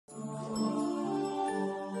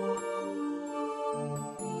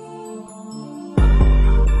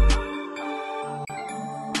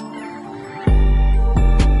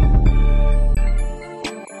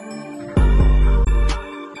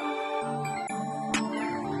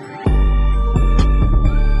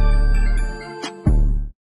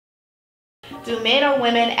Do men or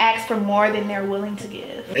women ask for more than they're willing to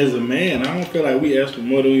give? As a man, I don't feel like we ask for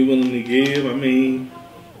more than we willing to give. I mean,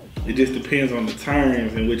 it just depends on the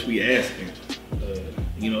terms in which we asking.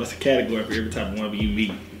 You know, it's a category for every type of woman you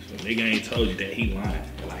meet. So nigga ain't told you that, he lying.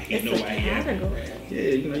 Like, he know why he category. Yeah,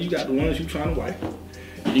 you know, you got the ones you trying to wipe,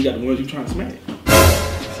 and you got the ones you trying to smack.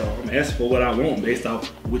 So I'm asking for what I want based off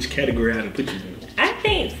which category I put you in. I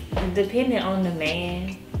think depending on the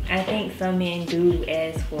man, I think some men do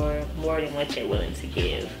ask for more than what they're willing to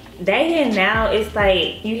give. Dating now, it's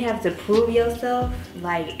like you have to prove yourself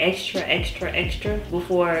like extra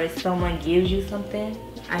before someone gives you something.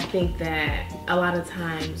 I think that a lot of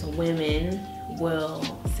times women will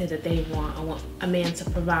say that they want a man to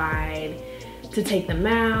provide, to take them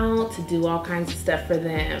out, to do all kinds of stuff for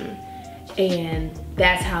them. And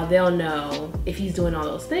that's how they'll know if he's doing all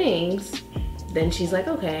those things. Then she's like,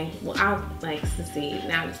 okay, well, I'll like succeed.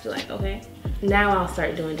 Now I just feel like, okay, now I'll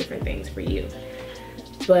start doing different things for you.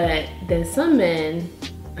 But then some men,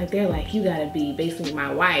 like they're like, you gotta be basically my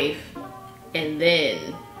wife, and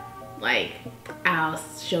then like I'll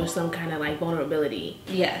show some kind of like vulnerability.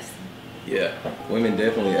 Yes. Yeah, women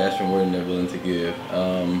definitely ask for more than they're willing to give.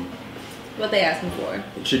 What they asking for?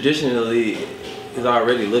 Traditionally, it's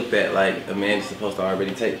already looked at like a man is supposed to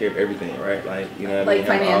already take care of everything, right? Like, you know what I mean?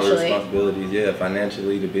 Like Have all the financially. responsibilities, yeah,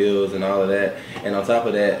 financially, the bills and all of that. And on top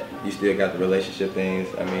of that, you still got the relationship things.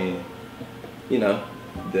 I mean, you know,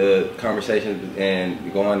 the conversations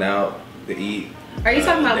and going out to eat. Are you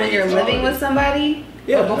talking about when you're living with somebody?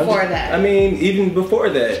 Yeah. Or before that? I mean, even before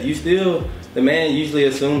that, you still, the man usually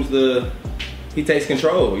assumes he takes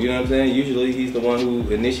control, you know what I'm saying? Usually he's the one who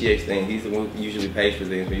initiates things. He's the one who usually pays for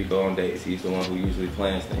things when you go on dates. He's the one who usually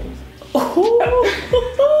plans things.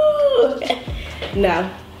 No,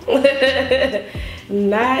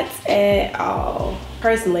 not at all.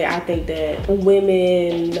 Personally, I think that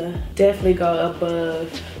women definitely go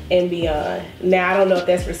above and beyond. Now, I don't know if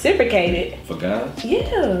that's reciprocated. For guys?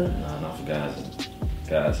 Yeah. Nah, not for guys.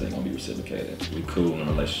 Guys ain't gonna be reciprocated. We cool in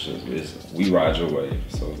a relationship. We ride your wave,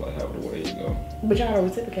 so it's like however the way you go. But y'all don't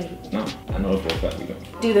reciprocate. No, I know for a fact we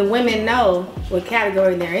don't. Do the women know what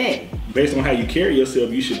category they're in? Based on how you carry yourself,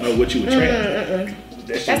 you should know what you attract.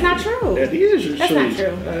 That's not true. That is true. That's not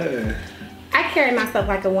true. I carry myself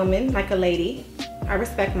like a woman, like a lady. I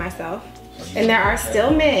respect myself. And there are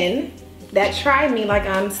still men that try me like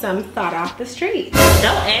I'm some thought off the street.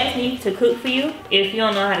 Don't ask me to cook for you if you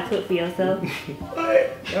don't know how to cook for yourself.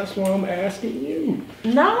 What? That's why I'm asking you.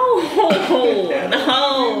 No. I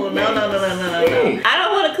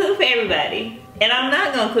don't want to cook for everybody. And I'm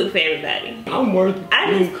not going to cook for everybody. I'm worth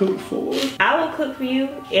being cooked for. I will cook for you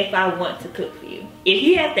if I want to cook for you. If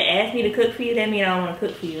you have to ask me to cook for you, that means I don't want to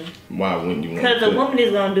cook for you. Why wouldn't you want to Because cook? a woman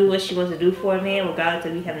is going to do what she wants to do for a man regardless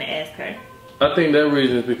of you having to ask her. I think that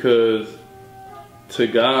reason is because to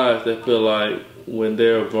guys, they feel like when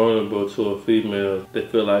they're vulnerable to a female, they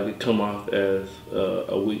feel like it come off as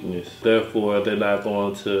a weakness. Therefore, they're not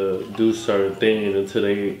going to do certain things until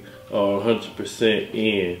they are 100%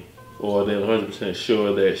 in, or they're 100%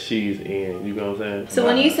 sure that she's in. You know what I'm saying? So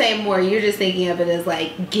when you say more, you're just thinking of it as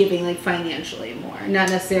like giving like financially more, not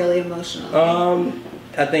necessarily emotionally.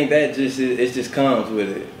 I think that it just comes with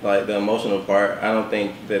it, like the emotional part. I don't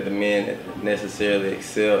think that the men necessarily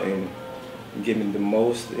excel in giving the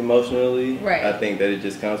most emotionally. Right. I think that it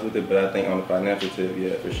just comes with it, but I think on the financial tip,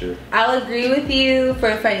 yeah, for sure. I'll agree with you for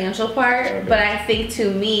the financial part, Okay. but I think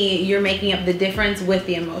to me, you're making up the difference with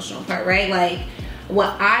the emotional part, right? Like,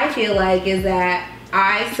 what I feel like is that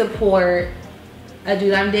I support a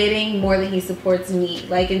dude I'm dating more than he supports me,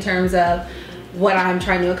 like in terms of what I'm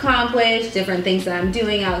trying to accomplish, different things that I'm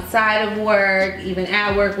doing outside of work, even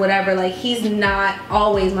at work, whatever. Like, he's not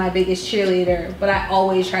always my biggest cheerleader, but I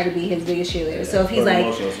always try to be his biggest cheerleader. Yeah, so if he's like,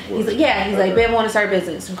 he's like, babe, I want to start a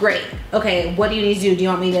business. Great. Okay, what do you need to do? Do you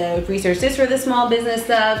want me to research this for the small business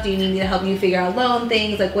stuff? Do you need me to help you figure out loan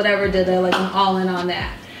things? Like, whatever, like, I'm all in on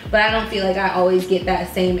that. But I don't feel like I always get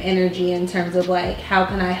that same energy in terms of like, how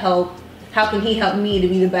can he help me to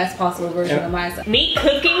be the best possible version of myself? Me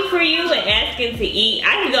cooking for you and asking to eat,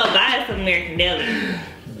 I can go buy some American Deli.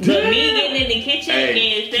 But me getting in the kitchen and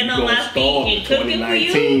sitting on my feet and cooking for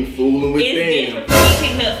you, fooling with it's different from me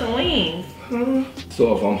picking up some wings.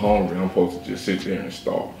 So if I'm hungry, I'm supposed to just sit there and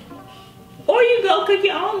starve. Or you go cook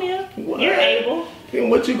your own meal. What? You're able. Then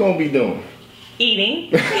what you gonna be doing?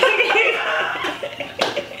 Eating.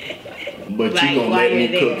 But Like, you gonna while let me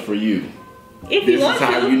you're cook there. for you. If This you want is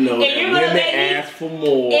how to, you know and that you're gonna women let me ask for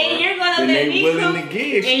more and you're gonna than let they me willing cook, to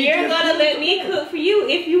give. and you're gonna let me cook for you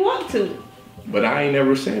if you want to. But I ain't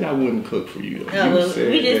never said I wouldn't cook for you. No, You well,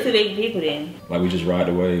 said we just that- two big people then. Like we just ride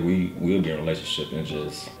the wave. We'll be in a relationship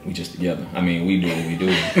and we just together. I mean, we do what we do.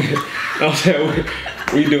 You know what I'm saying?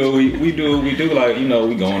 We do what we do. Like, you know,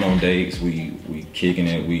 we going on dates. We kicking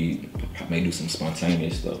it. We may do some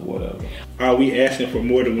spontaneous stuff, whatever. Are we asking for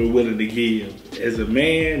more than we're willing to give? As a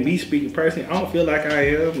man, me speaking personally, I don't feel like I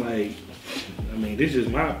am. Like, I mean, this is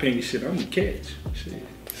my opinion. Shit, I'm the catch. Shit.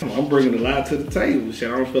 I'm bringing a lot to the table. Shit,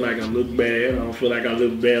 I don't feel like I look bad. I don't feel like I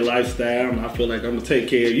live a bad lifestyle. I feel like I'm gonna take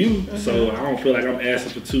care of you. So I don't feel like I'm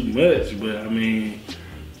asking for too much. But I mean,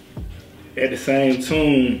 at the same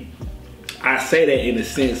tune, I say that in the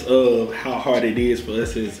sense of how hard it is for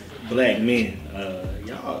us as black men.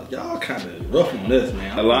 Y'all kind of rough on us,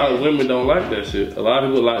 man. A lot of women don't like that shit. A lot of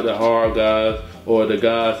people like the hard guys or the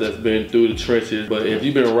guys that's been through the trenches. But if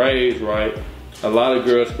you've been raised right, a lot of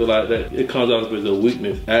girls feel like that it comes out as a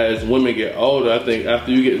weakness. As women get older, I think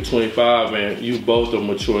after you get to 25, man, you both are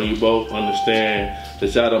mature and you both understand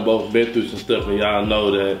that y'all done both been through some stuff and y'all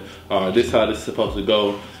know that this is how this is supposed to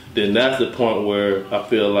go. Then that's the point where I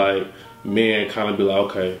feel like men kind of be like,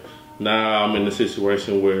 okay, now I'm in a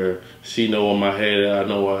situation where she know where my head at, I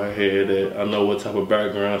know where her head at, I know what type of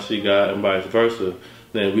background she got and vice versa.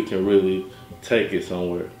 Then we can really take it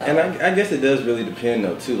somewhere. And I guess it does really depend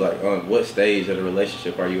though too, like on what stage of the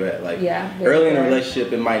relationship are you at. Like Yeah, early in the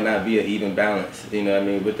relationship, it might not be an even balance, you know what I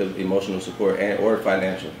mean, with the emotional support and or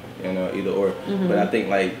financial, you know, either or. But I think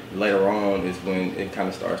like later on is when it kind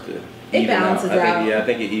of starts to even balances out. out. I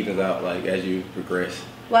think it evens out like as you progress.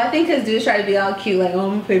 Well, I think because dudes try to be all cute, like, oh, I'm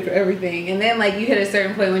gonna pay for everything. And then, like, you hit a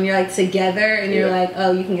certain point when you're, like, together and you're like,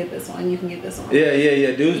 oh, you can get this one, you can get this one. Yeah.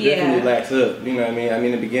 Dudes Yeah. definitely lax up, you know what I mean? I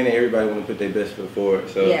mean, in the beginning, everybody want to put their best foot forward,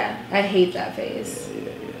 so. Yeah, I hate that phase.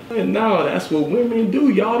 Yeah. No, that's what women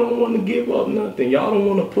do. Y'all don't want to give up nothing. Y'all don't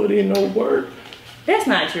want to put in no work. That's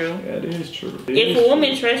not true. That is true. If a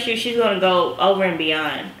woman trusts you, she's gonna go over and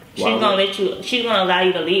beyond. She's Wow. she's gonna allow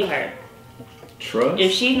you to lead her. Trust.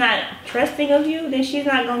 If she's not trusting of you, then she's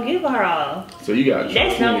not gonna give her all. So you got to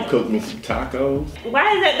That's trust me no- to cook me some tacos.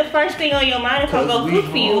 Why is that the first thing on your mind if I go Because we cook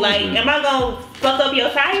for you? Like, hungry. am I gonna fuck up your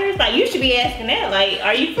tires? Like, you should be asking that. Like,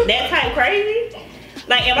 are you that type crazy?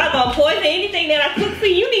 Like, am I gonna poison anything that I cook for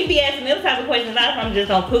you? You need to be asking them type of questions, not if I'm just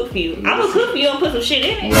gonna cook for you. I'm gonna cook for you and put some shit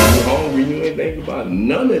in When it. you're hungry, you ain't think about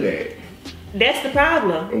none of that. That's the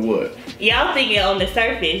problem. And what? Y'all thinking on the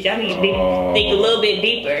surface. Y'all need to think a little bit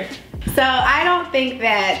deeper. So I don't think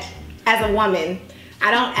that as a woman,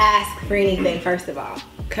 I don't ask for anything, first of all,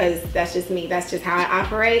 because that's just me. That's just how I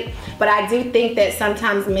operate. But I do think that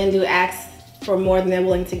sometimes men do ask for more than they're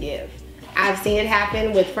willing to give. I've seen it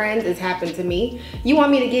happen with friends. It's happened to me. You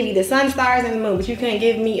want me to give you the sun, stars, and the moon, but you can't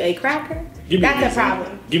give me a cracker? That's a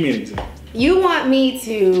problem. Give me an example. You want me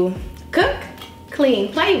to cook,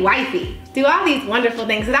 clean, play wifey, do all these wonderful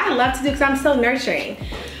things that I love to do because I'm so nurturing.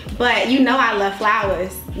 But you know I love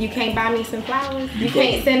flowers. You can't buy me some flowers? You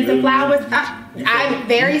can't send some flowers? I'm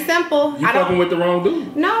very simple. You fucking with the wrong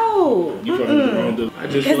dude. No. You fucking with the wrong dude. I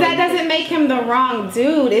just Because feel that like- doesn't make him the wrong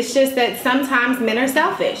dude. It's just that sometimes men are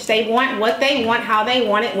selfish. They want what they want, how they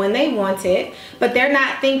want it, when they want it. But they're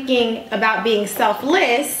not thinking about being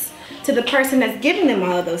selfless to the person that's giving them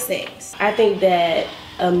all of those things. I think that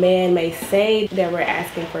a man may say that we're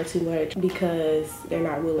asking for too much because they're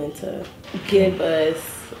not willing to give us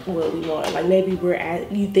what we want. Like maybe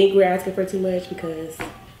you think we're asking for too much because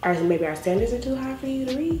maybe our standards are too high for you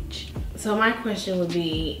to reach. So my question would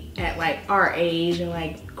be, at like our age and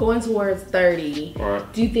like going towards 30,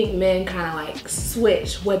 Right. do you think men kind of like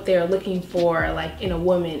switch what they're looking for like in a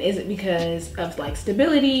woman? Is it because of like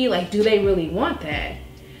stability? Like, do they really want that?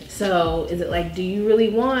 So is it like, do you really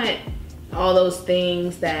want all those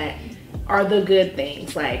things that are the good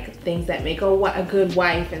things, like things that make a good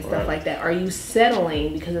wife and stuff like that? Are you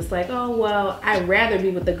settling because it's like, oh well, I'd rather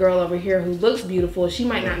be with the girl over here who looks beautiful. She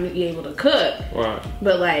might not be able to cook, Right.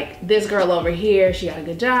 but like this girl over here, she got a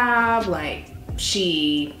good job, like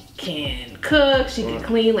she can cook, she can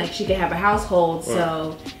clean, like she can have a household.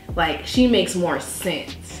 So like she makes more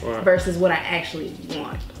sense versus what I actually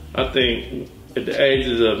want. I think at the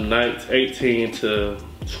ages of 18 to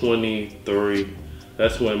 23,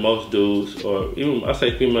 that's when most dudes, or even I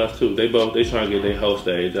say females too, they trying to get their whole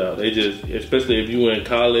stage out. They just, especially if you in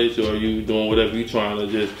college or you doing whatever, you trying to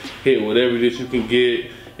just hit whatever that you can get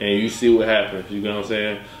and you see what happens, you know what I'm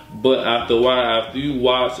saying? But after a while, after you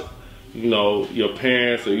watch, you know, your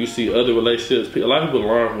parents or you see other relationships, a lot of people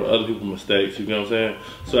learn from other people's mistakes, you know what I'm saying?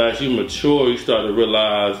 So as you mature, you start to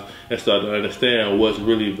realize and start to understand what's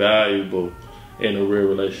really valuable in a real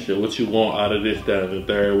relationship, what you want out of this, that, and the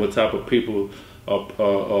third, what type of people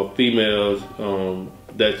or females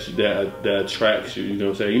that attracts you. You know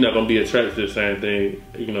what I'm saying? You're not gonna be attracted to the same thing,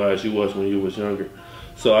 you know, as you was when you was younger.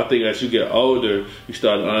 So I think as you get older, you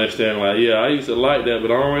start to understand, like, yeah, I used to like that,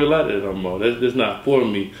 but I don't really like that no more. That's not for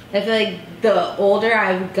me. I feel like the older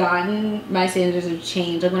I've gotten, my standards have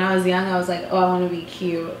changed. Like when I was young, I was like, oh, I want to be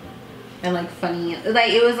cute and like funny.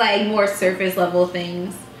 Like it was like more surface level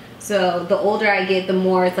things. So the older I get, the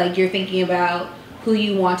more it's like you're thinking about who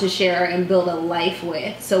you want to share and build a life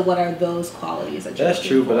with. So what are those qualities that you're That's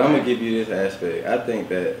true, for? but I'm gonna give you this aspect. I think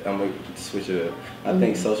that I'm gonna switch it up. I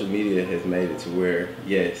think social media has made it to where,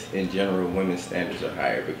 yes, in general, women's standards are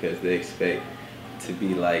higher because they expect to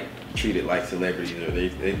be like treated like celebrities, or they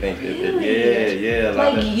think that Really?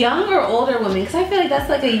 Like young or older women, because I feel like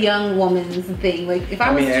that's like a young woman's thing. Like if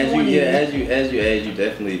I was 20, as you age, you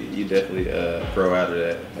definitely grow out of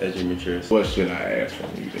that as you mature. What should I ask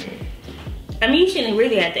from you then? I mean, you shouldn't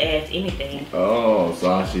really have to ask anything. Oh,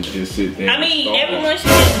 so I should just sit there. I mean, everyone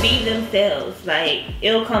should just be themselves. Like,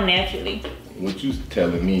 it'll come naturally. What you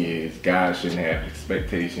telling me is guys shouldn't have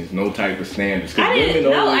expectations, no type of standards. I didn't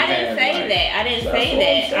say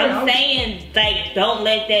that. So I'm saying, like, don't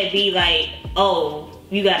let that be like, oh,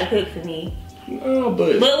 you gotta cook for me. No,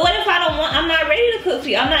 but what if I'm not ready to cook for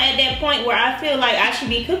you? I'm not at that point where I feel like I should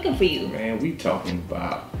be cooking for you. Man, we talking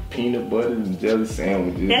about peanut butter and jelly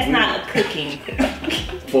sandwiches. That's not cooking.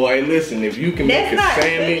 Boy, listen, if you can make a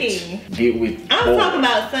sandwich, cooking. get with. I'm talking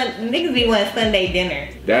about niggas be wanting Sunday dinner.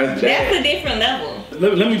 That's a different level.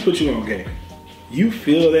 Let me put you on game. You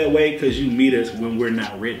feel that way because you meet us when we're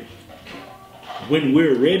not ready. When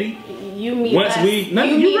we're ready, you meet once us. we no,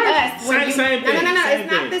 you you're meet right. us. Same thing. No, Same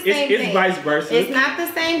it's not the thing. same thing. It's vice versa. It's not the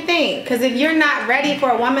same thing. Because if you're not ready for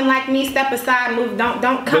a woman like me, step aside, move. Don't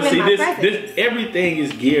come in my presence. Everything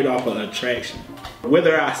is geared off of attraction.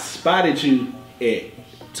 Whether I spotted you at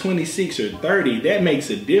 26 or 30, that makes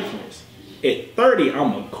a difference. At 30,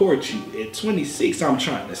 I'm gonna court you. At 26, I'm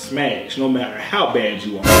trying to smash, no matter how bad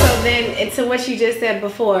you are. So then, to what you just said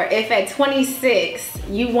before, if at 26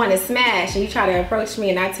 you want to smash and you try to approach me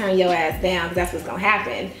and I turn your ass down, because that's what's gonna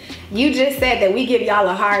happen. You just said that we give y'all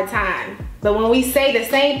a hard time. But when we say the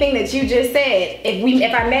same thing that you just said,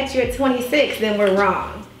 if I met you at 26, then we're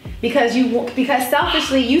wrong. Because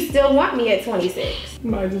selfishly, you still want me at 26. You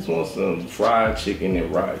might just want some fried chicken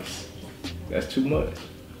and rice. That's too much.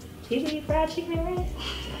 People eat fried chicken and rice?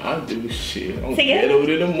 I do shit. I'm Together? ghetto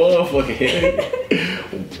to the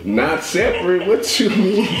motherfucker. Not separate. What you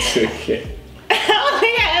mean together? I don't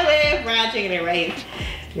think I ever had fried chicken and rice.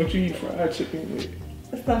 What you eat fried chicken with?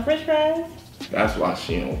 Some french fries? That's why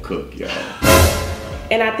she don't cook, y'all.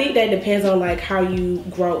 And I think that depends on like how you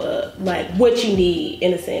grow up, like what you need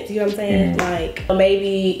in a sense, you know what I'm saying? Like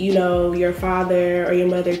maybe, you know, your father or your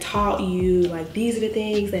mother taught you like these are the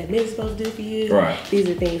things that men are supposed to do for you. Right. These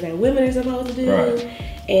are things that women are supposed to do. Right.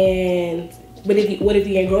 And what if you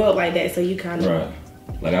didn't grow up like that? So you kind of Right.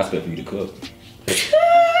 Like I expect for you to cook.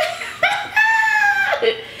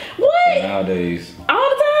 What? And nowadays, All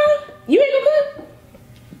the time? You ain't gonna cook?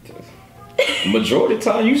 majority of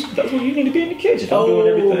the time, that's when you need to be in the kitchen. I'm doing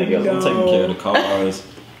everything else. I'm taking care of the cars.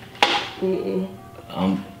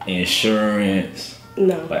 Insurance.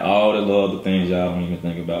 No. Like all the little other things y'all don't even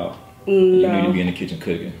think about. You need to be in the kitchen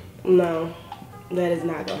cooking. No. That is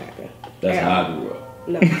not gonna happen. That's how I grew up.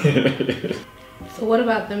 No. So what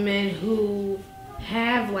about the men who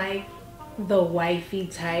have like the wifey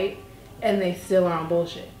type and they still are on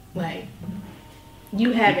bullshit? Like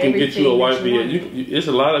you have you can everything get you a wifey. you It's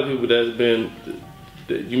a lot of people that's been.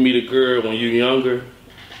 You meet a girl when you're younger,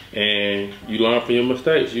 and you learn from your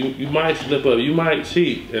mistakes. You might slip up. You might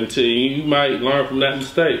cheat until you might learn from that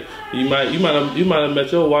mistake. You might have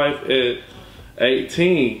met your wife at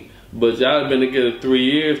 18. But y'all have been together 3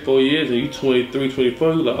 years, 4 years, and you 23,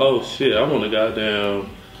 24, you're like, oh shit, I want to goddamn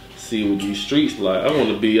see what these streets like. I want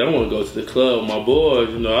to go to the club with my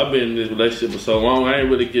boys. You know, I've been in this relationship for so long, I ain't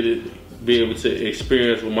really be able to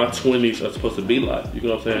experience what my 20s are supposed to be like. You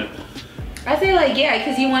know what I'm saying? I say like, yeah,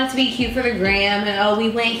 because you want it to be cute for the gram, and oh, we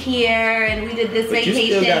went here, and we did this vacation, you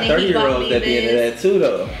still got 30-year-olds at the end of that too,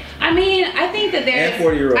 though. I mean, I think that And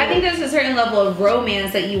 40-year-olds. I think there's a certain level of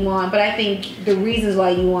romance that you want, but I think the reasons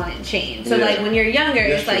why you want it change. So like when you're younger,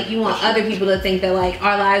 it's like you want other people to think that like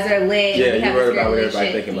our lives are lit. Yeah, and we you have worry this about what relationship.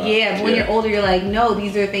 everybody thinking about. Yeah, but when you're older, you're like, no,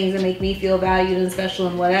 these are things that make me feel valued and special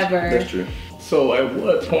and whatever. That's true. So at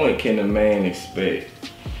what point can a man expect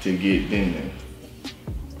to get dinner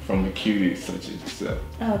from a cutie such as yourself?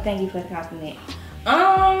 Oh, thank you for the compliment.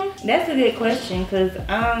 That's a good question, cause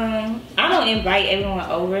I don't invite everyone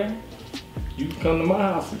over. You can come to my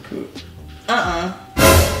house and cook.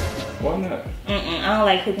 Why not? I don't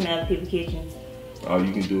like cooking in other people's kitchens. Or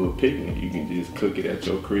you can do a picnic. You can just cook it at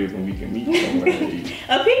your crib and we can meet somewhere and eat.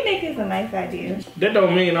 A picnic is a nice idea. That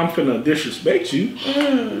don't mean I'm finna disrespect you.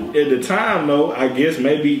 At the time, though, I guess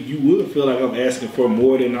maybe you would feel like I'm asking for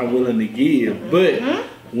more than I'm willing to give. But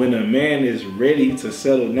when a man is ready to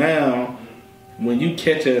settle down, when you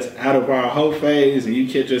catch us out of our whole phase and you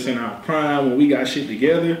catch us in our prime when we got shit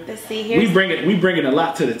together, we bringing a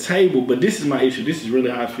lot to the table. But this is my issue. This is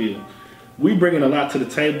really how I feel. We bringing a lot to the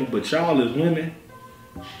table, but y'all as women,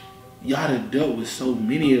 y'all done dealt with so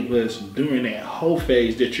many of us during that whole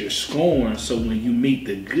phase that you're scorned. So when you meet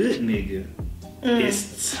the good nigga,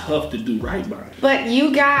 it's tough to do right by it. But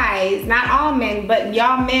you guys, not all men, but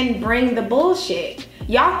y'all men bring the bullshit.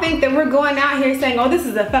 Y'all think that we're going out here saying, oh, this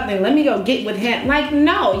is a fucking, let me go get with him. Like,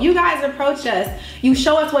 no, you guys approach us. You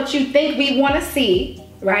show us what you think we want to see,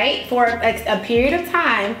 right? For a period of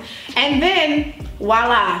time. And then,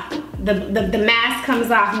 voila, the mask comes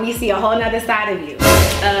off and we see a whole nother side of you.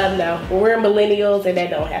 No, we're millennials and that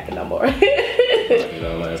don't happen no more. You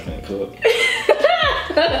know, last thing cook.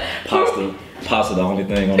 Pasta the only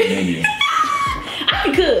thing on the menu. I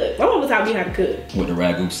can cook. My mama taught me how to cook. With the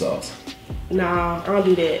ragu sauce. Nah, I don't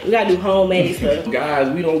do that. We gotta do homemade stuff.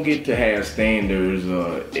 Guys, we don't get to have standards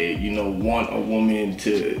you know, want a woman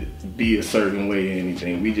to be a certain way or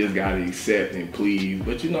anything. We just gotta accept and please.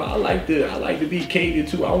 But you know, I like to be catered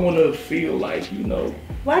to. I wanna feel like, you know.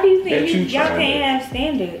 Why do you think y'all trying can't have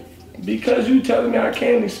standards? Because you telling me I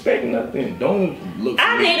can't expect nothing. Don't look for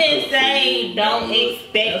I me to didn't cook say for you. don't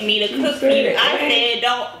expect me to That's what cook you for you. said. I said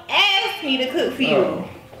don't ask me to cook for you. Oh.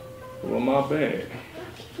 Well, my bad.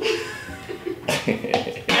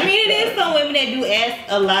 I mean, it is some women that do ask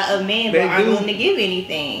a lot of men, but aren't willing to give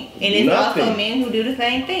anything. And it's also men who do the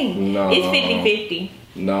same thing. No. It's 50-50.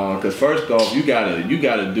 No, because first off, you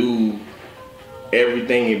gotta do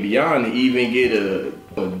everything and beyond to even get a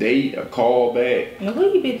date, a call back. Now,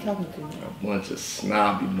 who you been talking to? A bunch of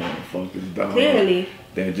snobby motherfuckers, dog. Clearly.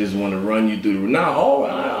 That just want to run you through the... Nah,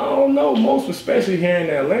 I don't know. Most especially here in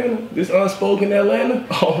Atlanta. This unspoken Atlanta.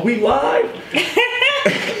 Oh, we live?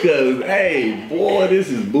 Because, hey, boy, this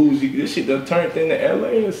is bougie. This shit done turned into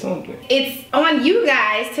LA or something. It's on you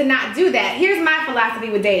guys to not do that. Here's my philosophy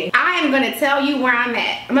with dating. I am gonna tell you where I'm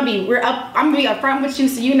at. I'm gonna be upfront with you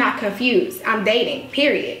so you're not confused. I'm dating,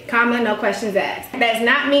 period. Comma, no questions asked. That does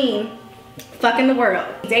not mean fucking the world.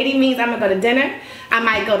 Dating means I'm gonna go to dinner. I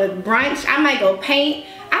might go to brunch. I might go paint.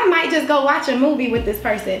 I might just go watch a movie with this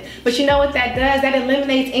person. But you know what that does? That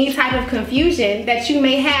eliminates any type of confusion that you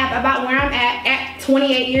may have about where I'm at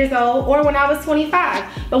 28 years old or when I was 25.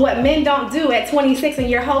 But what men don't do at 26 in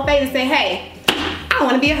your whole face is say, hey, I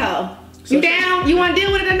want to be a hoe. You down? You want to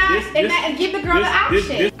deal with it or not? And give the girl the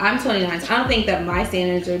option. I'm 29, so I don't think that my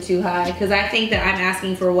standards are too high because I think that I'm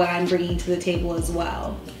asking for what I'm bringing to the table as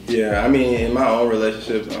well. Yeah, I mean, in my own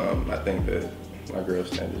relationship, I think that my girl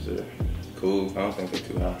standards are cool. I don't think they're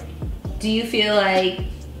too high. Do you feel like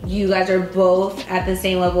you guys are both at the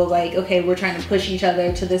same level? Like, okay, we're trying to push each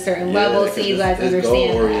other to this certain level so you guys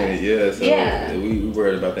understand goal-oriented, yeah. So we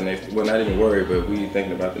worried about the next, well, not even worried, but we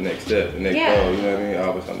thinking about the next step, the next goal, you know what I mean?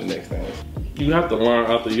 Always on the next thing. You have to learn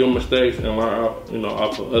after your mistakes and learn out, you know,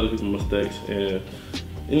 off of other people's mistakes. And,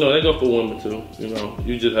 you know, they go for women too, you know.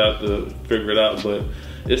 You just have to figure it out. But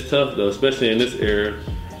it's tough though, especially in this era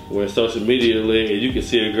where social media lit and you can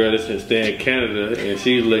see a girl that's been staying in Canada and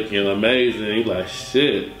she's looking amazing. And you're like,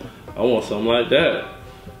 shit, I want something like that.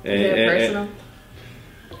 And, is it personal?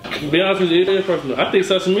 To be honest with you, it is personal. I think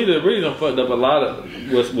social media really done fucked up a lot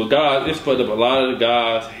of, with guys, it's fucked up a lot of the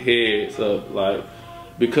guys' heads up, like,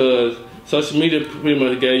 because social media pretty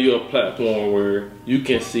much gave you a platform where you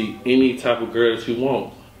can see any type of girl that you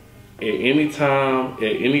want. At any time, at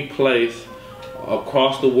any place,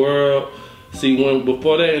 across the world. See, when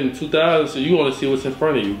before that in 2000, so you want to see what's in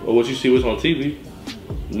front of you or what you see what's on TV.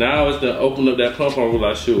 Now it's to open up that platform. We're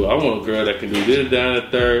like, sure, I want a girl that can do this, down,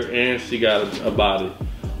 and third, and she got a body.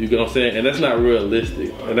 You get what I'm saying? And that's not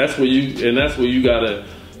realistic. And that's where you gotta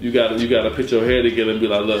put your head together and be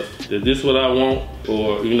like, look, is this what I want,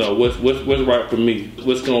 or you know, what's right for me?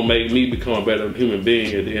 What's gonna make me become a better human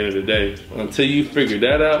being at the end of the day? Until you figure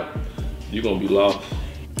that out, you're gonna be lost.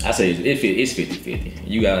 I say it's 50-50.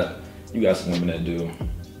 You got some women that do.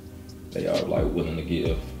 They are like willing to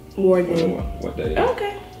give more than what they.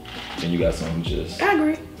 Okay. And you got some who just. I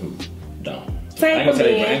agree. Who don't. Same I ain't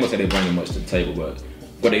gonna say they bring much to the table, but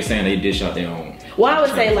what they saying, they dish out their own. Well, I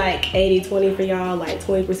would say like 80-20 for y'all. Like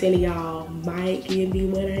 20% of y'all might give me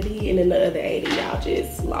what I need, and then the other 80 y'all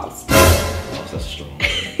just lost. Lost, that's strong.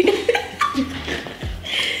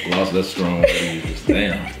 Lost, that's strong.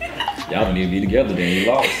 Damn. Y'all don't need to be together then, you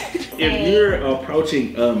lost. if you're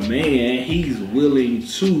approaching a man, he's willing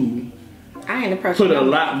to I ain't approaching put a no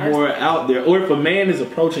lot man more first. out there. Or if a man is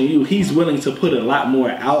approaching you, he's willing to put a lot more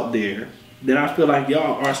out there. Then I feel like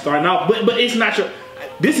y'all are starting out. But it's not your.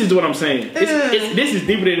 This is what I'm saying. This is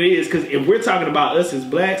deeper than it is, because if we're talking about us as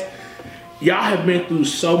blacks, y'all have been through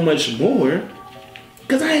so much more.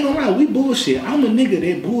 Cause I ain't gonna lie, we bullshit. I'm a nigga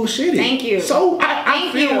that bullshitted. Thank you. So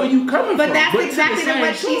I feel where you coming but from. That's to exactly the same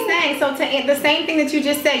what she's tune. saying. So to the same thing that you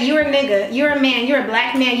just said, you're a nigga, you're a man, you're a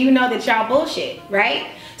black man, you know that y'all bullshit, right?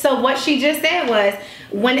 So what she just said was,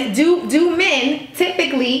 when do men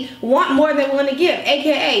typically want more than willing to give?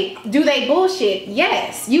 AKA, do they bullshit?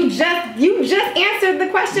 Yes. You just answered the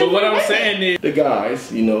question. But what for I'm women. saying is, The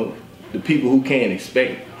guys, you know, the people who can't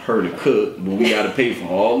expect her to cook, but we gotta pay for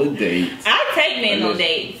all the dates. I take men on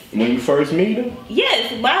dates. When you first meet him,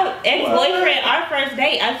 Yes, my ex-boyfriend, our first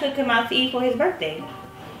date, I took him out to eat for his birthday.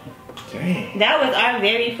 dang, That was our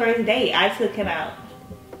very first date. I took him out.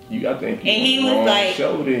 I think And he on the was wrong like-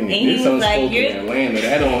 show, then. and he This was like, unspoken you're- in Atlanta.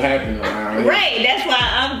 That don't happen around here. Right, that's why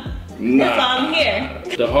I'm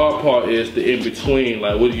here. The hard part is the in between.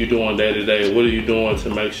 Like, what are you doing day to day? What are you doing to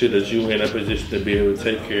make sure that you in a position to be able to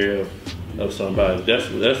take care of somebody? That's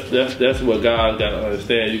what God got to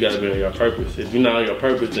understand. You got to be on your purpose. If you're not on your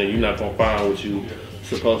purpose, then you're not gonna find what you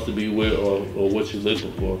supposed to be with or what you're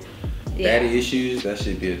looking for. Daddy issues, that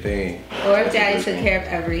should be a thing. Or if That's the daddy first took thing. care of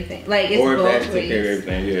everything. Like, it's Or if both daddy took ways. care of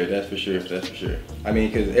everything, yeah, that's for sure, that's for sure. I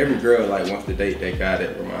mean, because every girl, like, wants to date that guy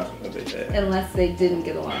that reminds them of their dad. Unless they didn't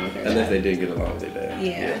get along with her. Unless dad. they did get along with their dad.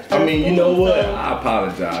 Yeah. I mean, you know what? I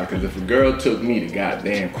apologize, because if a girl took me to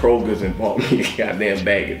goddamn Kroger's and bought me a goddamn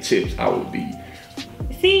bag of chips, I would be.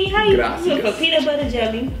 See, how you Gracias. look for peanut butter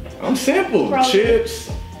jelly? I'm simple. Kroger.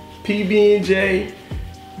 Chips, PB&J.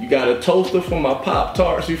 You got a toaster for my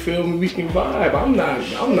Pop-Tarts, you feel me? We can vibe. I'm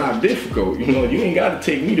not difficult, you know. You ain't gotta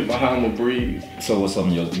take me to Bahama Breeze. So what's some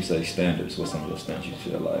of your, you say standards, what's some of your standards you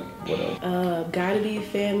feel like, what else? Gotta be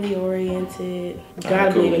family oriented. Gotta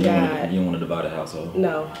Alright, cool. believe in You want God. You don't want a divided household?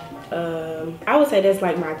 No. I would say that's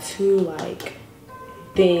like my two like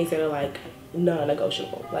things that are like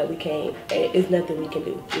non-negotiable. Like we can't, it's nothing we can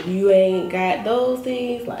do. If you ain't got those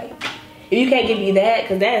things, like if you can't give me that,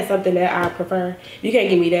 because that is something that I prefer. If you can't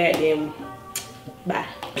give me that, then bye.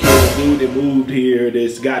 this dude that moved here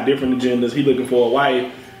that's got different agendas, he looking for a wife,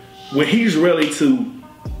 when he's ready to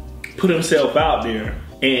put himself out there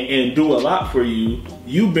and do a lot for you,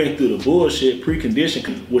 you've been through the bullshit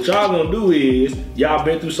precondition. What y'all gonna do is, y'all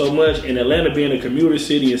been through so much, in Atlanta being a commuter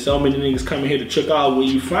city and so many niggas coming here to check out, when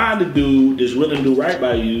you find a dude that's willing to do right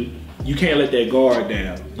by you, you can't let that guard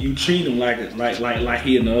down. You treat him like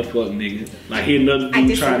he another fuck nigga. Like he another I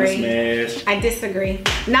dude trying to disagree. smash. I disagree.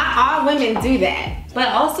 Not all women do that. But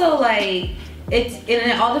also, like,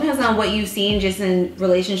 it all depends on what you've seen just in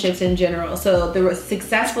relationships in general. So the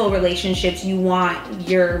successful relationships, you want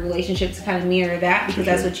your relationship to kind of mirror that, because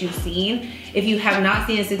that's what you've seen. If you have not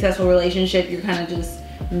seen a successful relationship, you're kind of just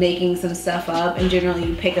making some stuff up, and generally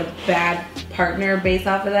you pick a bad partner based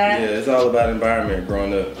off of that. Yeah, it's all about environment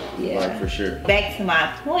growing up, Yeah. like for sure. Back to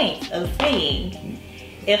my point of saying,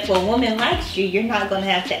 if a woman likes you, you're not gonna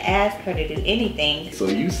have to ask her to do anything. So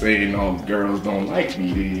you saying all girls don't like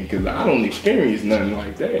me then? Because I don't experience nothing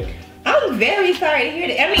like that. I'm very sorry to hear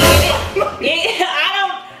that. I mean,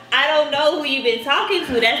 I don't know who you've been talking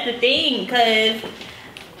to. That's the thing, because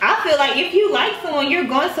I feel like if you like someone, you're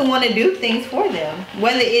going to want to do things for them,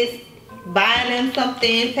 whether it's buying them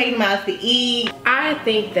something, taking them out to eat. I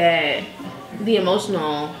think that the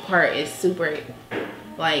emotional part is super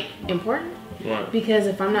like important. Right. Because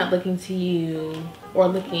if I'm not looking to you or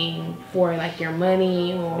looking for like your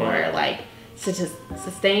money or Right. like to just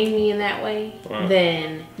sustain me in that way, Right.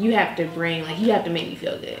 then you have to bring, like, you have to make me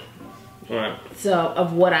feel good. Right. So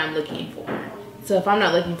of what I'm looking for. So if I'm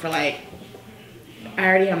not looking for like, I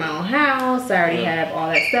already have my own house, I already have all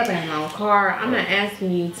that stuff, I have my own car, I'm not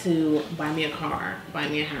asking you to buy me a car, buy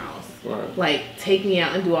me a house, Right. like take me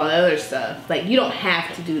out and do all the other stuff. Like you don't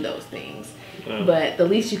have to do those things. Yeah. But the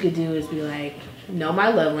least you could do is be like, know my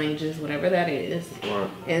love languages, whatever that is, Right.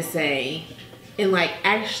 and say, and like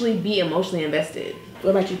actually be emotionally invested.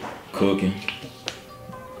 What about you? Cooking.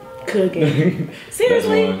 Cooking.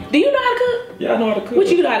 Seriously? That's one. Do you know how to cook? Yeah, I know how to cook. What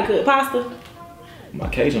you know how to cook? Pasta? My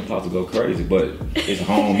Cajun pasta go crazy, but it's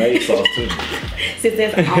homemade sauce too. Since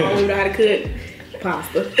that's all we know how to cook,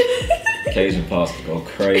 pasta. Cajun pasta go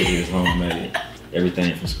crazy, it's homemade.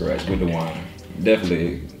 Everything from scratch with the wine.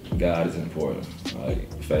 Definitely, God is important.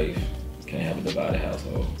 Like faith, Can't have a divided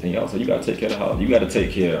household. And also, you gotta take care of the house. You gotta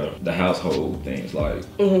take care of the household things, like.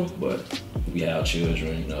 But we have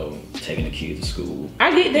children, you know, taking the kids to school.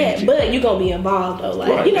 I get that, but you gonna be involved though,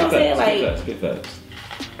 like you know what I'm saying, like. Get facts.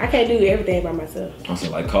 I can't do everything by myself. I'm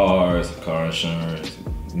saying like cars, car insurance,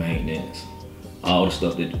 maintenance, all the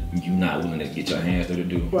stuff that you're not willing to get your hands dirty to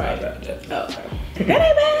do. Right. I got that. Oh, okay. That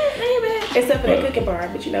ain't bad. Except for the cooking part,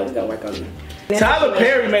 but you know we gonna work on it. Tyler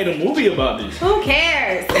Perry made a movie about this. Who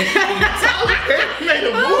cares? Tyler Perry made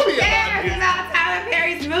a movie Who cares about Tyler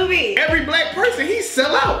Perry's movie? Every black person, he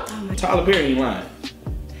sell out. Tyler Perry ain't lying.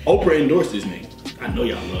 Oprah endorsed this nigga. I know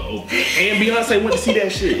y'all love Oprah. And Beyonce went to see that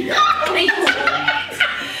shit.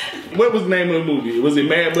 What was the name of the movie? Was it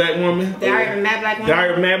Mad Black Woman? Diary of a Mad Black Woman.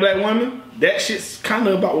 Diary of a Mad Black Woman? That shit's kind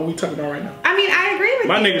of about what we talking about right now. I mean, I agree with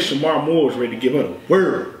My you. nigga Shamar Moore was ready to give her the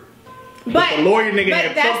word. But the lawyer nigga but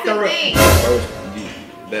had that's fucked the her thing.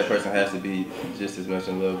 up. That person has to be just as much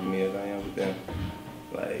in love with me as I am with them.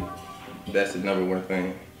 Like, that's the number one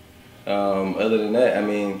thing. Other than that, I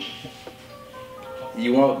mean,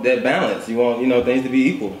 you want that balance. You want, you know, things to be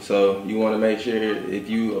equal. So you want to make sure if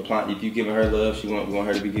you giving her love, you want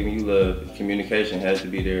her to be giving you love. Communication has to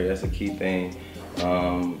be there. That's a key thing.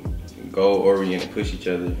 Goal oriented, push each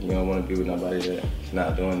other. You don't want to be with nobody that's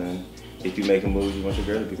not doing nothing. If you making moves, you want your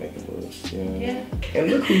girl to be making moves. You know? Yeah. And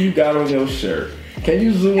look who you got on your shirt. Can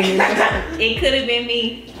you zoom in? It could have been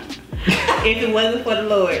me if it wasn't for the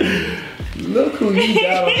Lord. Look who you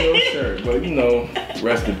got on your shirt. But you know,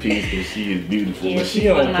 rest in peace, because she is beautiful. Yeah, but she she's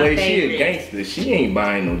one don't of my play. She a favorites. gangster. She ain't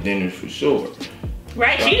buying no dinners for sure.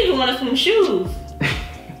 Right? She just wanted some shoes.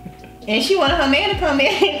 And she wanted her man to come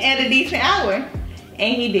in at a decent hour.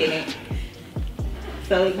 And he didn't.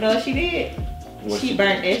 So you know what she did? She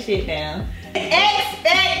burnt that shit down.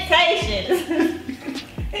 Expectations.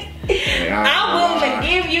 I'm willing to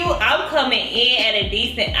give you, I'm coming in at a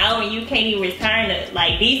decent hour and you can't even return to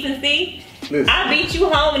like decency. Listen. I beat you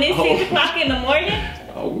home and it's 6 o'clock in the morning.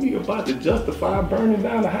 Are we about to justify burning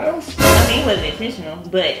down the house? I mean, it wasn't intentional,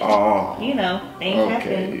 but Oh. you know, things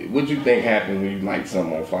happen. Okay. What you think happened when you light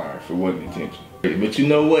something on fire if it wasn't intentional? But you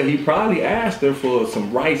know what? He probably asked her for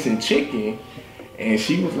some rice and chicken, and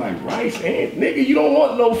she was like, rice and nigga, you don't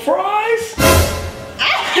want no fries?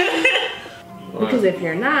 Because if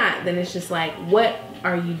you're not, then it's just like, what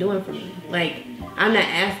are you doing for me? Like, I'm not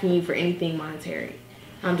asking you for anything monetary.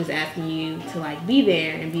 I'm just asking you to like be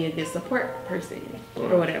there and be a good support person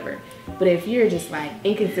or whatever. But if you're just like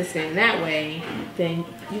inconsistent in that way, then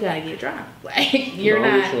you gotta get dropped. Like, you're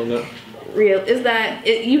not real. It's not.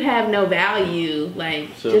 You have no value. Like,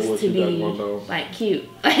 So just what to you be got going on? like cute.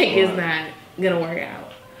 Like, it's not gonna work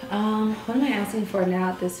out. What am I asking for now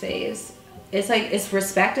at this phase? It's like,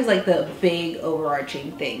 respect is like the big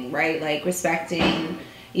overarching thing, right? Like respecting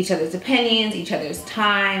each other's opinions, each other's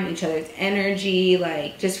time, each other's energy,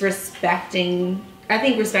 like just respecting. I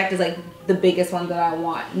think respect is like the biggest one that I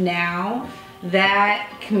want now. That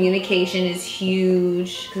communication is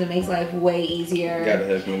huge because it makes life way easier. You gotta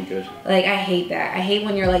have communication. Like, I hate that. I hate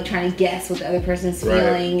when you're like trying to guess what the other person's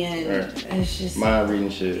feeling, and it's just mind reading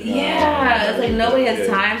shit. yeah, it's like nobody has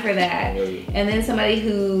time for that. Yeah. And then somebody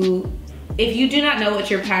who, if you do not know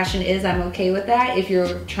what your passion is, I'm okay with that if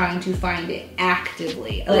you're trying to find it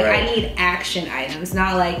actively. Like, I need action items,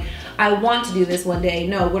 not like, I want to do this one day.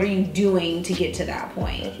 No, what are you doing to get to that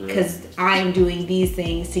point? Because I'm doing these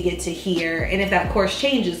things to get to here. And if that course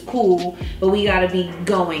changes, cool, but we gotta be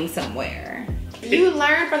going somewhere. You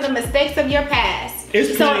learn from the mistakes of your past.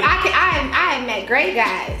 It's So plenty- I have met great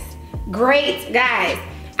guys. Great guys.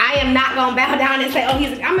 I am not gonna bow down and say, oh,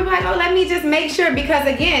 I'm gonna be like, oh, let me just make sure, because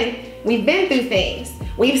again, we've been through things.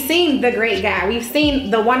 We've seen the great guy. We've seen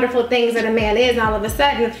the wonderful things that a man is, and all of a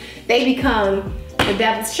sudden, they become the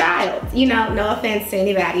devil's child. You know, no offense to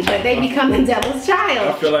anybody, but they become the devil's child.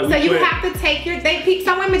 I feel like so we you put- have to take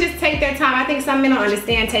some women just take their time. I think some men don't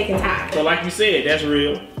understand taking time. So like you said, that's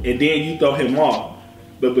real. And then you throw him off.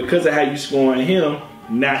 But because of how you scoring him,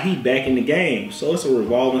 now he back in the game. So it's a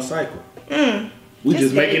revolving cycle. We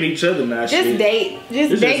just date. making each other now. Just shit. date.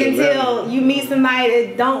 Just It's date just a until level. you meet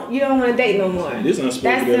somebody that you don't want to date no more. This unspoken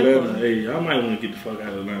That's simple. 11. Hey, I might want to get the fuck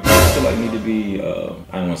out of Atlanta. I feel like it need to be, I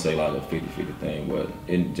don't want to say like a 50-50 thing, but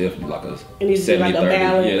it definitely like a It needs to be like a 70-30.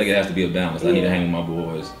 balance. Yeah, like it has to be a balance. I need to Yeah. hang with my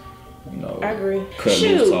boys. You know, I agree. cut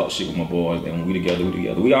Shoot. loose, talk shit with my boys, and when we together, we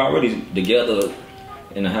together. We already together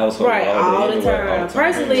in the household Right, all the anyway, time.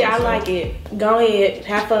 Personally, I So, like it. Go ahead,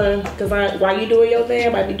 have fun. Cause while you doing your thing, I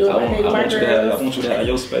might be doing my thing with my I girls. want you to have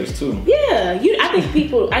your space too. Yeah,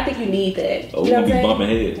 I think you need that. Oh, You know we be what I'm saying?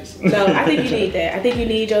 bumping heads. No, I think you need that. I think you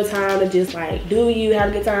need your time to just like do you, have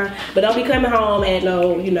a good time, but don't be coming home at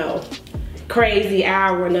no, crazy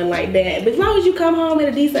hour or nothing like that. But as long as you come home at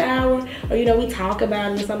a decent hour, or you know, we talk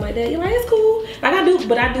about it or something like that, you're like, it's cool. Like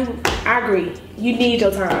I agree. You need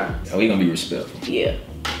your time. Oh, we gonna be respectful. Yeah.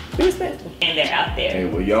 Be respectful. And they're out there. Hey,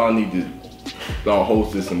 well, y'all need to start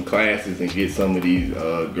hosting some classes and get some of these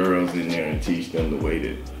girls in there and teach them the way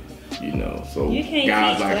that, you know, so You can't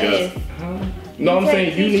guys teach like class. us. No, I'm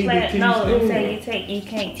saying you need to teach No, I'm them. saying you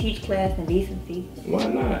can't teach class in decency. Why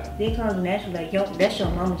not? They come natural, like that's your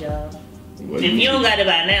mama job. Well, If you don't got it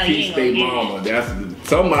by now, you teach ain't their gonna get mama. it. That's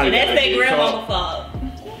somebody. And that's gotta their get grandmama taught.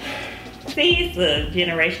 fault. See, it's a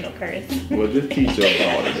generational curse. Well, just teach your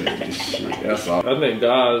daughter this shit. That's all. I think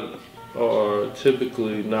guys are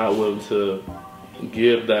typically not willing to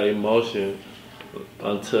give that emotion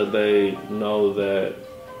until they know that,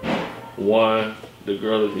 one, the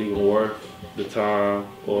girl is even worth the time,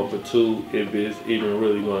 or for two, if it's even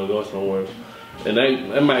really going to go somewhere. And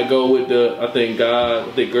that might go with I think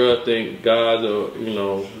girls think guys are, you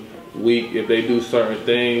know, weak if they do certain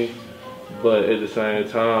things. But at the same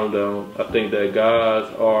time, though, I think that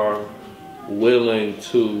guys are willing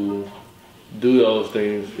to do those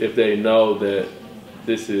things if they know that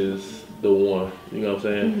this is the one. You know what I'm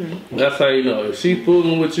saying? Mm-hmm. That's how you know. If she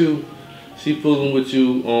fooling with you, she fooling with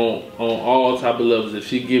you on all type of levels. If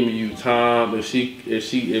she giving you time, if she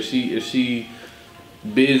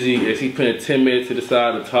busy, if she putting 10 minutes to the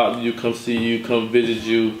side to talk to you, come see you, come visit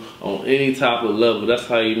you on any type of level, that's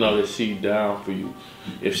how you know that she down for you.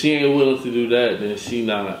 If she ain't willing to do that, then she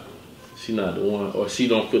not the one, or she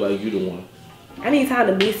don't feel like you the one. I need time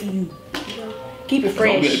to miss you. Keep it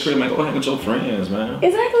fresh. Don't get a crib, man. Go hang with your friends, man.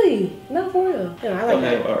 Exactly. No, for real. Yeah, I like Go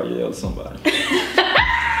that. hang with Ariel or somebody.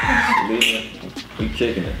 We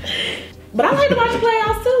kicking it. But I like to watch the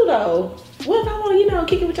playoffs too, though. What if I want to, you know,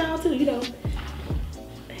 kick it with y'all too, you know?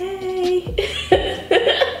 Hey.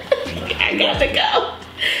 I got to go.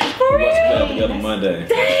 For We watch the real. play together Monday.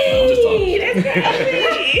 Dang, that's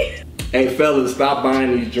crazy. Hey, fellas, stop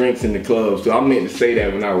buying these drinks in the club. So I meant to say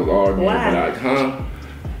that when I was arguing. Why? But huh?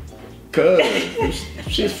 Cause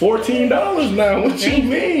shit's $14 now. What you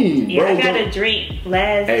mean, Yeah, bro? I got a drink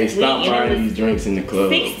last Hey, week stop buying and these drinks in the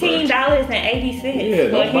club. $16.80. Yeah,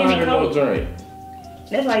 don't buy her no drink.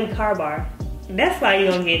 That's why you car bar. That's why you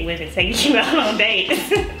don't get women taking you out on dates.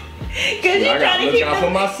 Cause you I trying gotta to look keep out for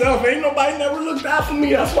them. myself. Ain't nobody never looked out for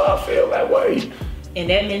me. That's why I feel that way. And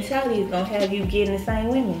that mentality is gonna have you getting the same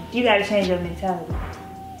women. You gotta change your mentality.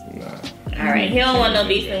 Nah. All right, he don't want no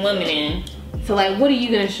decent women in. So like, what are you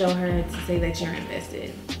gonna show her to say that you're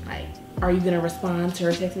invested? Like, are you gonna respond to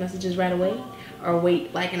her text messages right away? Or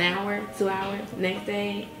wait like an hour, 2 hours, next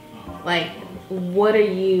day? Like, what are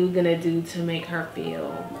you gonna do to make her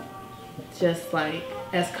feel just like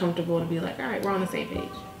as comfortable to be like, all right, we're on the same page?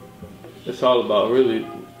 It's all about really,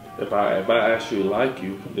 if I actually like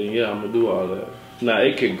you, then yeah, I'm gonna do all that. Now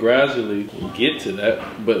it could gradually get to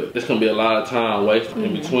that, but it's gonna be a lot of time wasted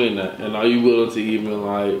in between that. And are you willing to even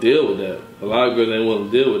like deal with that? A lot of girls ain't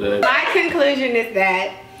willing to deal with that. My conclusion is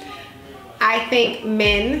that I think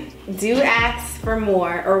men do ask for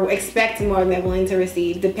more or expect more than they're willing to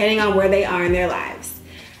receive, depending on where they are in their lives.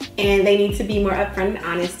 And they need to be more upfront and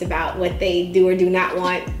honest about what they do or do not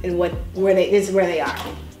want and where they are.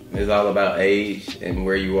 It's all about age and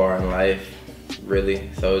where you are in life, really.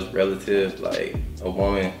 So it's relative. Like a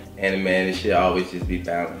woman and a man, it should always just be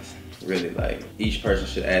balanced. Really, like each person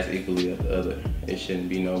should ask equally of the other. It shouldn't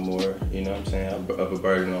be no more, you know what I'm saying, of a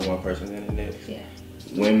burden on one person than the next. Yeah.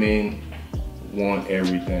 Women want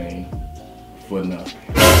everything for nothing.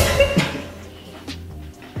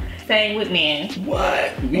 Same with men.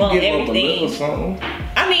 What? We Want give up a everything. little something.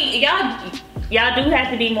 I mean, y'all do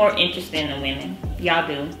have to be more interested in the women. Y'all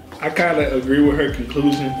do. I kind of agree with her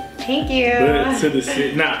conclusion, Thank you. but to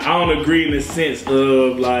the now I don't agree in the sense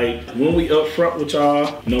of like when we up front with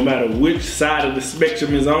y'all, no matter which side of the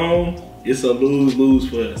spectrum is on, it's a lose-lose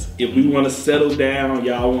for us. If we want to settle down,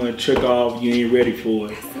 y'all want to trick off, you ain't ready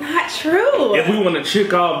for it. It's not true. If we want to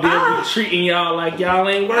trick off, then we treating y'all like y'all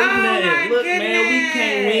ain't worth Oh my nothing. Look, man, we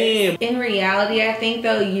can't win. In reality, I think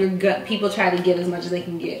though, people try to get as much as they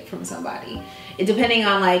can get from somebody. It depending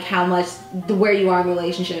on like how much, where you are in the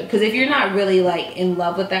relationship. Because if you're not really like in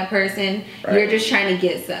love with that person, Right. you're just trying to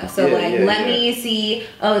get stuff. So let me see,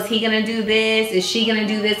 oh, is he gonna do this? Is she gonna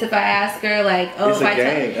do this if I ask her? Like, oh, It's if a I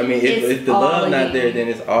game. I mean, if the all love a not game. there, then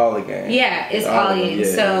it's all a game. Yeah, it's all a game. Yeah,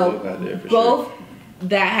 So it's not there for both sure.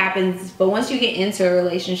 that happens, but once you get into a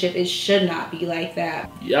relationship, it should not be like that.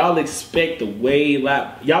 Y'all expect way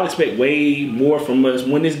more from us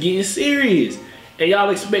when it's getting serious. And y'all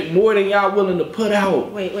expect more than y'all willing to put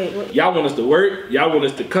out. Wait, what? Y'all want us to work. Y'all want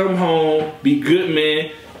us to come home, be good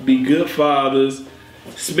men, be good fathers,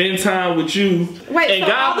 spend time with you. Wait, and so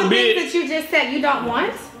God all the forbid, things that you just said you don't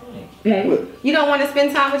want? You don't want to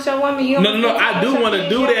spend time with your woman? You don't no, wanna spend time I with do your want to kids?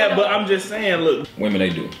 do You don't that, wanna- but I'm just saying, look. Women, they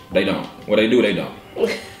do. They don't. What they do, they don't.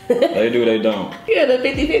 They do, they don't. Yeah, the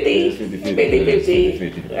 50-50.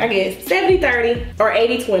 50-50. I guess 70-30 or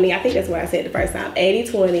 80-20. I think that's what I said the first time.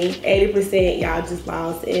 80-20. 80% y'all just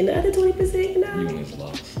lost, and the other 20%, you know. You is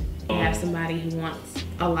lost. You have somebody who wants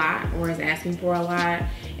a lot or is asking for a lot,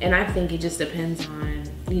 and I think it just depends on,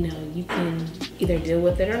 you know, you can either deal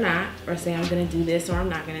with it or not, or say I'm gonna do this or I'm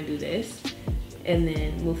not gonna do this, and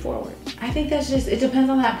then move forward. I think that's just, it depends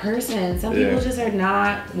on that person. Some Yeah. people just are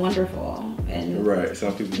not wonderful. And Right.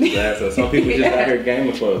 Some people just ask. Some people just out here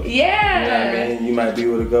gaming for. yeah. You know what I mean? You might be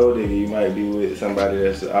with a gold digger. You might be with somebody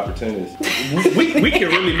that's an opportunist. we can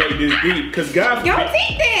really make this deep, because God Yo, forbid,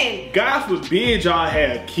 teeth then. God forbid y'all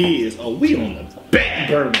have kids, or we on the back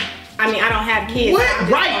burner. I mean, I don't have kids. What?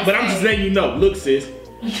 Right, but I'm just letting you know. Look, sis,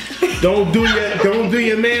 don't do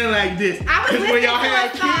your man like this. I was Because when listening y'all to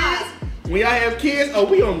have a song. kids, when y'all have kids, oh,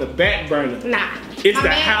 we on the back burner. Nah. It's My the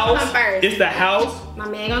man house. Come first. It's the house. My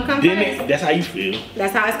man gonna come Then first. that's how you feel.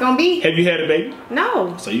 That's how it's gonna be. Have you had a baby?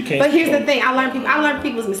 No. So you can't. But here's the thing. I learn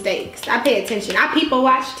people's mistakes. I pay attention. I people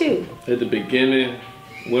watch too. At the beginning,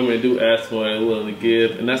 women do ask for what they're willing to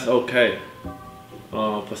give, and that's okay.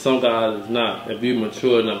 For some guys, it's not. If you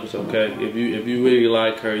mature enough, it's okay. If you really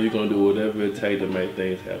like her, you're gonna do whatever it takes to make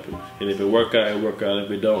things happen. And if it work out, it work out.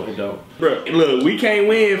 If it don't, it don't. Bro, look, we can't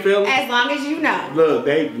win, fellas. As long as you know. Look,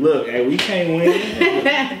 hey, we can't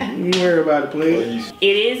win. Don't worry about it, please.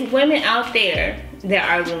 It is women out there that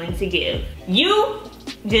are willing to give. You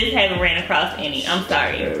just haven't ran across any. I'm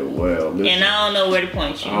sorry. Well, listen, And I don't know where to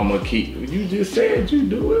point you. I'm gonna keep. You just said you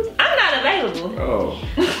do it. I'm not available. Oh.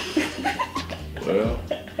 Well,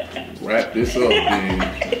 wrap this up then.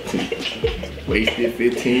 Wasted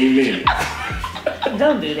 15 minutes.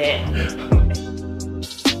 Don't do that.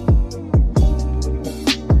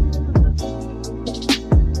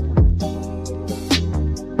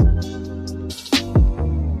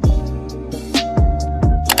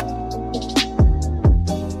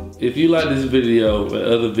 If you like this video and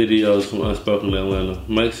other videos from Unspoken Atlanta,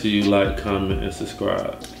 make sure you like, comment, and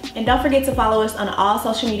subscribe. And don't forget to follow us on all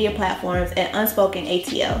social media platforms at Unspoken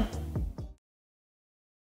ATL.